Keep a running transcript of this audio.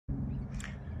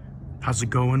How's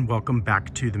it going? Welcome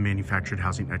back to the Manufactured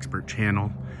Housing Expert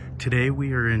channel. Today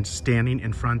we are standing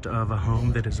in front of a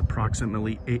home that is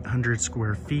approximately 800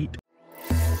 square feet.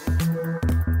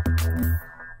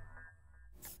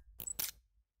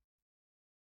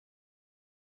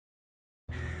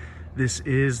 This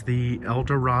is the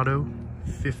Eldorado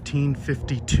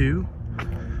 1552,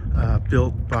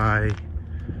 built by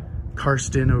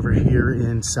Karsten over here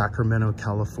in Sacramento,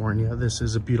 California. This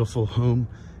is a beautiful home.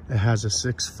 It has a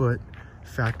 6-foot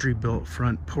factory built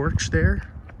front porch there.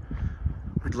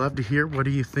 We'd love to hear, what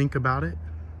do you think about it?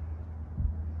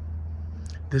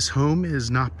 This home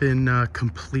has not been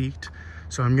complete,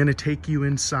 so I'm going to take you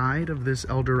inside of this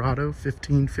Eldorado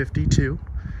 1552,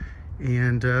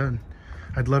 and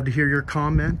I'd love to hear your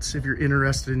comments. If you're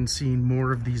interested in seeing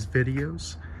more of these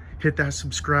videos, hit that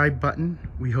subscribe button.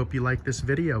 We hope you like this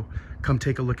video. Come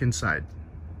take a look inside.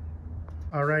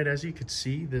 All right, as you can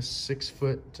see, this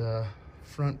 6-foot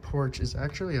front porch is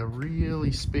actually a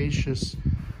really spacious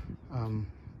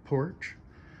porch.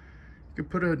 You could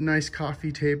put a nice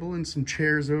coffee table and some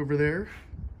chairs over there,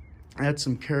 add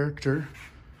some character.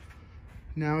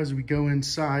 Now as we go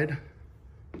inside,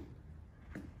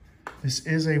 this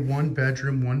is a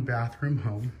 1-bedroom, 1-bathroom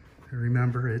home.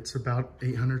 Remember, it's about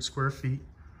 800 square feet.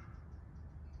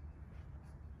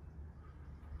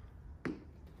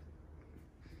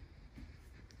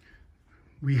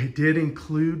 We did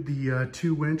include the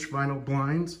 2-inch vinyl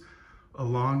blinds,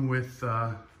 along with,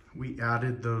 we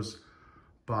added those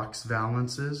box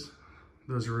valances.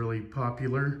 Those are really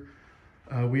popular.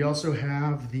 We also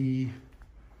have the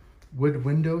wood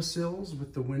window sills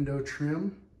with the window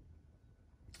trim.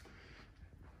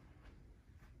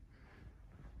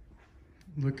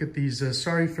 Look at these,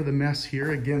 sorry for the mess here.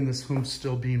 Again, this home's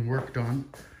still being worked on.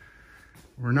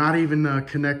 We're not even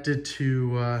connected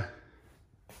to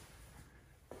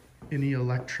any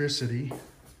electricity.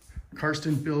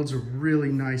 Karsten builds a really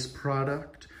nice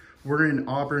product. We're in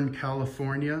Auburn,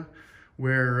 California,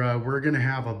 where we're gonna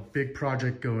have a big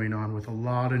project going on with a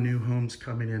lot of new homes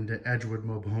coming into Edgewood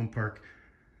Mobile Home Park.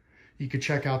 You could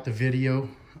check out the video.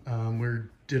 We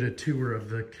did a tour of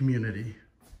the community.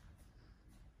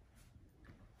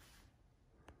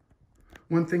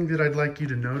 One thing that I'd like you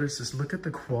to notice is look at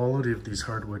the quality of these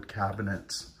hardwood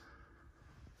cabinets.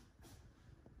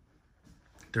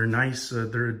 They're nice,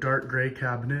 they're a dark gray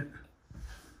cabinet.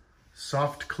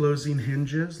 Soft closing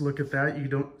hinges, look at that,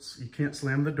 you can't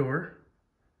slam the door.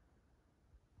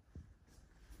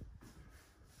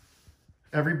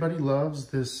 Everybody loves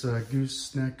this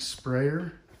gooseneck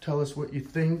sprayer. Tell us what you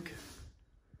think.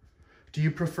 Do you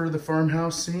prefer the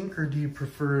farmhouse sink or do you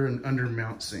prefer an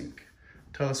undermount sink?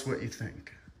 Tell us what you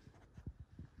think.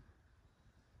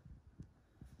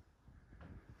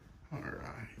 All right.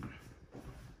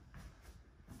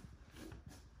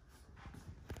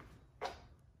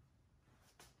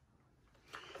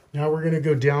 Now we're going to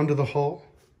go down to the hall.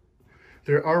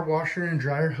 There are washer and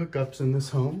dryer hookups in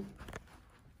this home.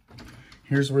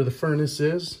 Here's where the furnace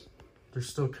is. They're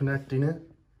still connecting it.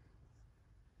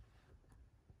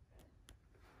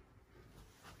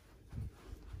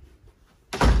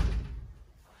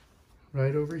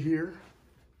 Right over here.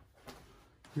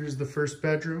 Here's the first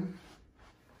bedroom.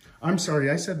 I'm sorry,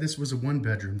 I said this was a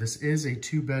 1-bedroom. This is a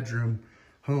 2-bedroom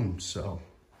home, so.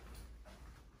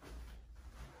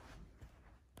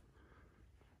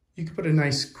 You could put a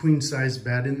nice queen-size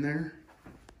bed in there.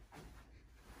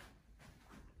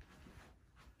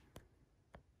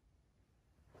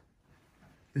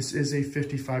 This is a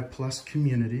 55+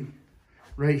 community.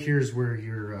 Right here is where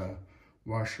your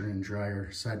washer and dryer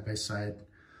side by side.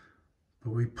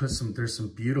 But we put there's some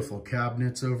beautiful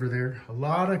cabinets over there. A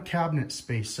lot of cabinet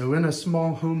space. So in a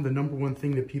small home, the number one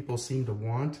thing that people seem to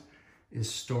want is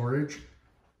storage.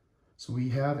 So we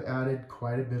have added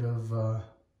quite a bit of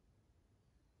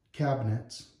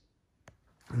cabinets.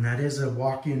 And that is a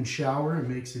walk-in shower. It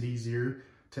makes it easier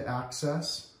to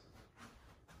access.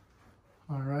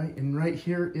 All right, and right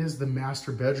here is the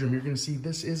master bedroom. You're gonna see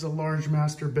this is a large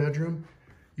master bedroom.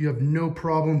 You have no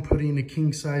problem putting a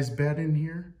king-size bed in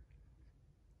here.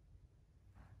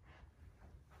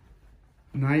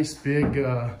 Nice big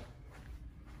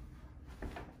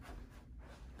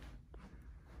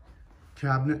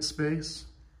cabinet space.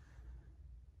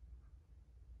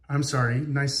 I'm sorry,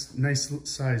 nice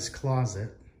size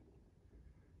closet.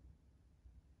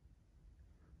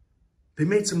 They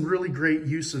made some really great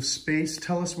use of space.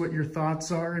 Tell us what your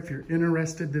thoughts are. If you're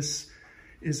interested, this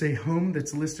is a home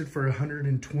that's listed for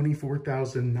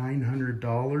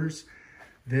 $124,900.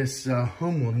 This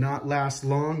home will not last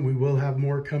long. We will have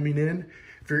more coming in.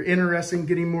 If you're interested in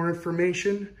getting more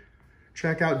information,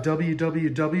 check out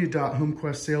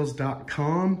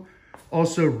www.homequestsales.com.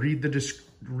 Also, read the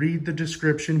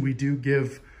description. We do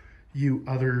give you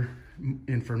other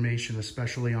information,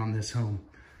 especially on this home.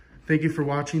 Thank you for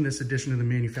watching this edition of the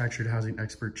Manufactured Housing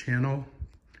Expert channel.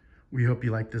 We hope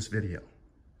you like this video.